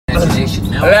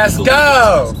Let's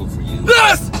go.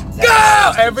 Let's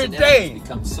go. Every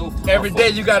day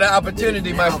you got an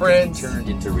opportunity, my friends.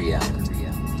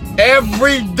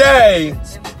 Every day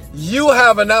you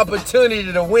have an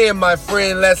opportunity to win, my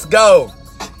friend. Let's go.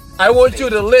 I want you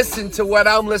to listen to what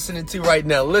I'm listening to right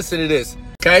now. Listen to this.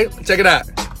 Okay? Check it out.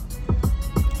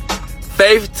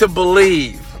 Faith to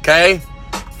believe. Okay?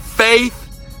 Faith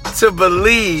to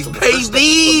believe.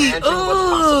 Baby.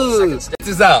 Ooh. This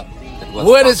is out.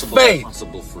 What is faith?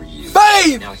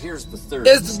 Faith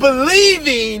is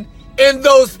believing in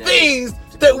those things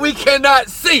that we cannot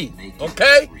see.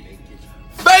 Okay?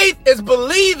 Faith is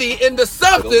believing in the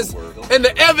substance and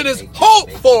the evidence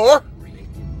hoped for.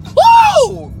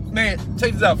 Woo! Man,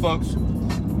 check this out, folks.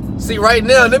 See, right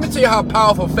now, let me tell you how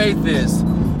powerful faith is.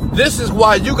 This is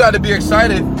why you got to be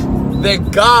excited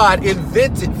that God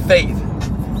invented faith.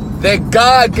 That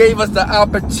God gave us the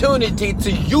opportunity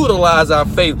to utilize our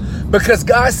faith. Because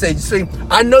God said, you see,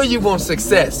 I know you want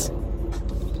success.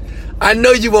 I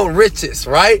know you want riches,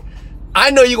 right? I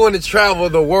know you want to travel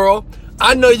the world.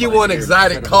 I know you want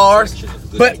exotic cars.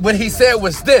 But what he said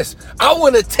was this: I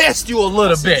want to test you a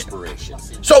little bit.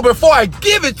 So before I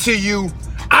give it to you,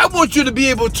 I want you to be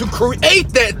able to create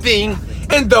that thing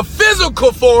in the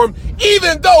physical form,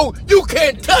 even though you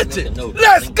can't touch it.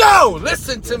 Let's go.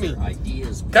 Listen to me.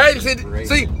 Okay?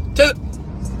 See,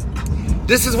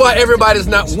 this is why everybody's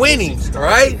not winning,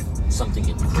 right?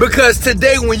 Because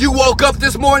today, when you woke up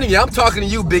this morning, yeah, I'm talking to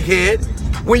you, big head.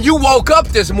 When you woke up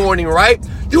this morning, right,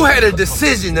 you had a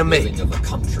decision to make.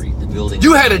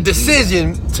 You had a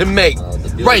decision to make.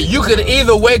 Right, you could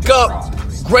either wake up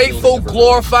grateful,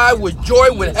 glorified, with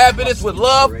joy, with happiness, with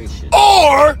love,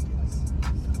 or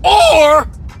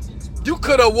you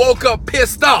could have woke up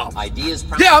pissed off.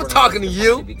 Yeah, I'm talking to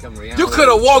you. You could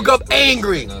have woke up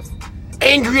angry.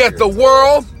 Angry at the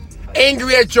world,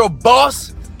 angry at your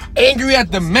boss, angry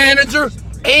at the manager,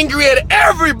 angry at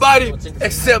everybody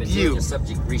except you.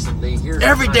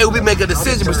 Every day we make a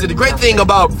decision. But see, the great thing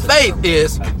about faith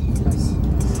is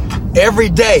every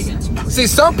day. See,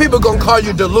 some people gonna call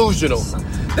you delusional.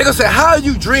 They're gonna say, how are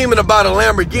you dreaming about a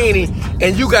Lamborghini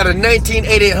and you got a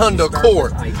 1988 Honda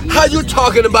Accord? How you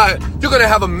talking about you're gonna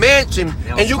have a mansion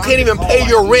and you can't even pay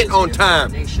your rent on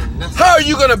time? How are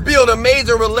you gonna build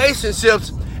amazing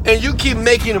relationships and you keep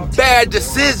making bad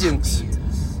decisions?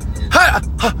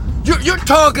 You're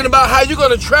talking about how you're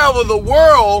gonna travel the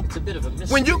world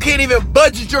when you can't even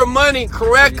budget your money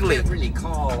correctly.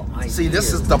 See,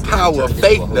 this is the power of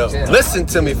faith, though. Listen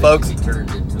to me, folks.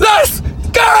 Let's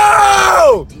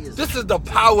go! This is the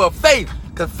power of faith.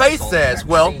 Because faith says,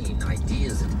 well,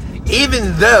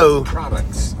 even though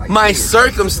my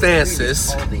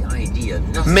circumstances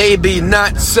may be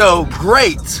not so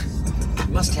great,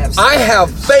 I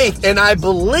have faith and I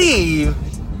believe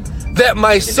that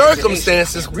my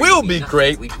circumstances will be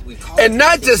great. And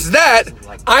not just that,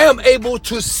 I am able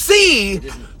to see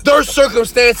those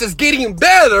circumstances getting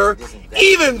better,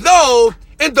 even though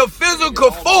in the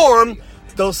physical form,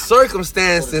 those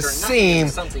circumstances seem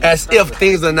as if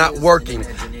things are not working.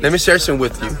 Let me share some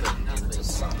with you.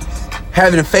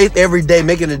 Having faith every day,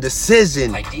 making a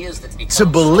decision to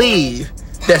believe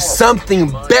that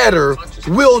something better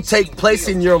will take place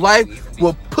in your life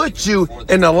will put you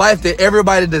in a life that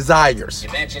everybody desires.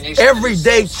 Every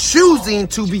day choosing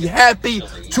to be happy,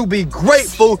 to be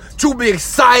grateful, to be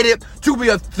excited, to be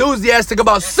enthusiastic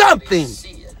about something.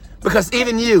 Because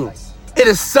even you, it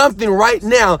is something right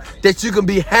now that you can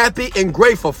be happy and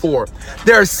grateful for.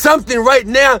 There is something right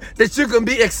now that you can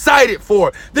be excited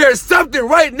for. There is something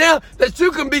right now that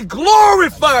you can be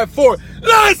glorified for.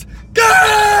 Let's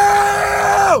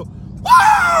go!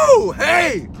 Woo!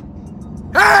 Hey!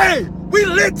 Hey! We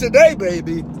lit today,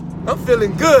 baby. I'm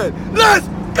feeling good. Let's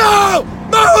go!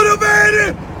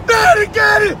 Motivated!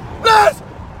 Dedicated! Let's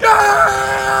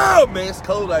go! Man, it's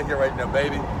cold out here right now,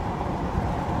 baby.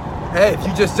 Hey, if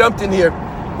you just jumped in here,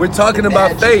 we're talking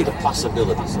about faith.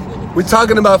 We're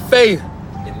talking about faith.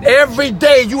 Every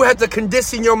day you have to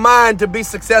condition your mind to be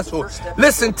successful.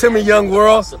 Listen to me, young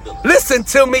world. Listen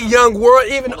to me, young world,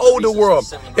 even older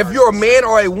world. If you're a man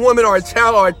or a woman or a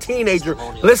child or a teenager,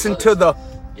 listen to the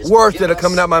words that are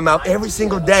coming out of my mouth every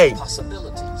single day.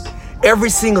 Every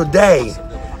single day,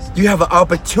 you have an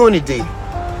opportunity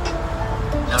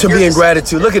to be in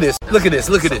gratitude. Look at this. Look at this.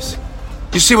 Look at this.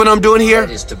 You see what I'm doing here?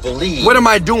 What am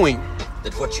I doing?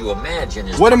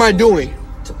 What am I doing?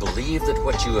 To believe that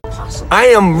what you are possible. I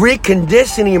am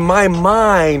reconditioning my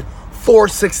mind for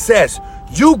success.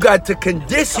 You got to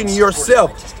condition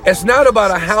yourself. It's not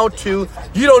about a how-to.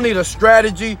 You don't need a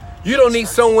strategy. You don't need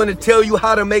someone to tell you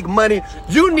how to make money.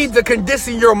 You need to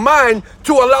condition your mind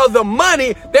to allow the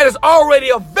money that is already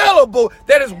available,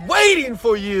 that is waiting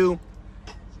for you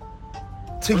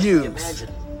to use. Imagine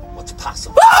what's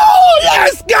possible. Oh,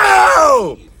 let's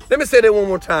go! Let me say that one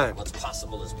more time. What's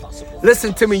possible is possible.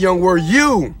 Listen to me, young word.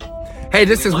 You. Hey,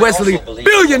 this is Wesley, $1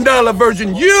 billion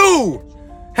version. You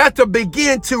have to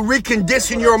begin to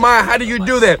recondition your mind. How do you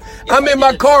do that? I'm in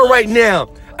my car right now.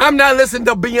 I'm not listening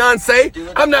to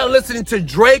Beyonce. I'm not listening to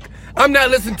Drake. I'm not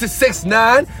listening to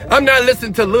 6ix9ine. I'm not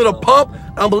listening to Lil Pump.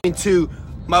 I'm listening to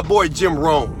my boy Jim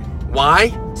Rohn. Why?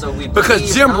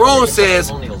 Because Jim Rohn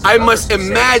says, I must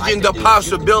imagine the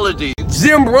possibilities.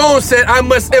 Jim Rohn said, I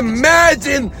must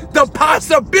imagine the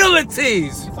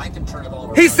possibilities.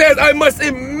 He says, I must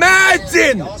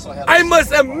imagine. I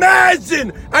must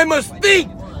imagine. I must think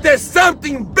that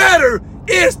something better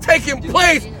is taking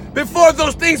place before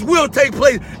those things will take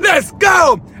place. Let's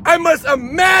go. I must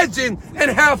imagine and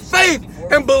have faith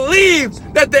and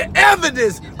believe that the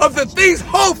evidence of the things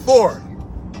hoped for.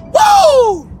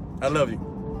 Woo! I love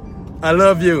you. I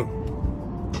love you.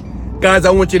 Guys,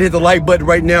 I want you to hit the like button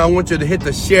right now. I want you to hit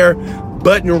the share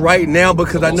button right now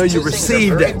because I know you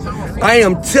received that. I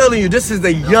am telling you, this is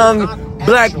a young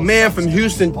black man from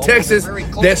Houston, Texas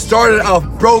that started off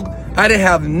broke. I didn't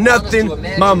have nothing.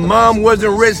 My mom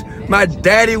wasn't rich. My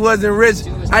daddy wasn't rich.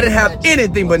 I didn't have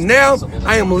anything, but now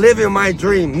I am living my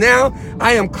dream. Now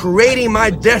I am creating my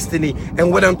destiny.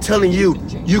 And what I'm telling you,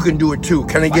 you can do it too.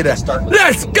 Can I get a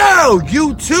let's go?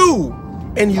 You too.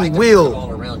 And you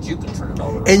will.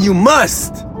 And you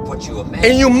must.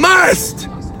 And you must.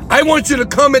 I want you to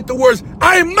comment the words,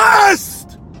 I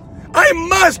must. I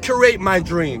must create my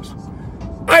dreams.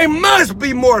 I must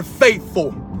be more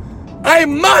faithful. I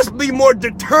must be more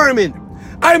determined.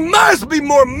 I must be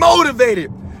more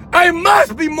motivated. I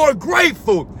must be more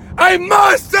grateful. I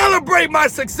must celebrate my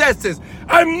successes.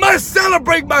 I must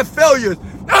celebrate my failures.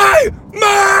 I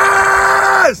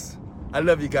must. I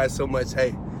love you guys so much.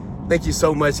 Hey, thank you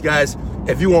so much, guys.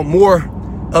 If you want more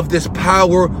of this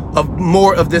power, of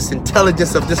more of this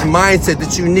intelligence, of this mindset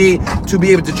that you need to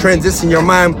be able to transition your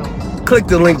mind, click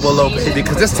the link below, baby,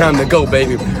 because it's time to go,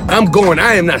 baby. I'm going.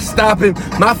 I am not stopping.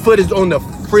 My foot is on the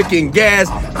freaking gas.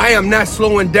 I am not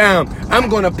slowing down. I'm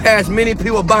going to pass many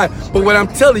people by. But what I'm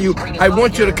telling you, I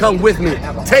want you to come with me.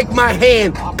 Take my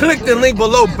hand. Click the link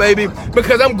below, baby,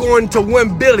 because I'm going to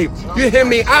 1 billion. You hear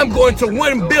me? I'm going to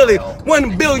 1 billion.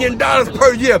 $1 billion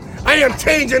per year. I am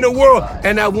changing the world,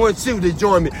 and I want you to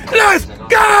join me. Let's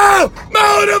go!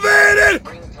 Motivated!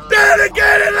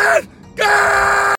 Dedicated! Let's go!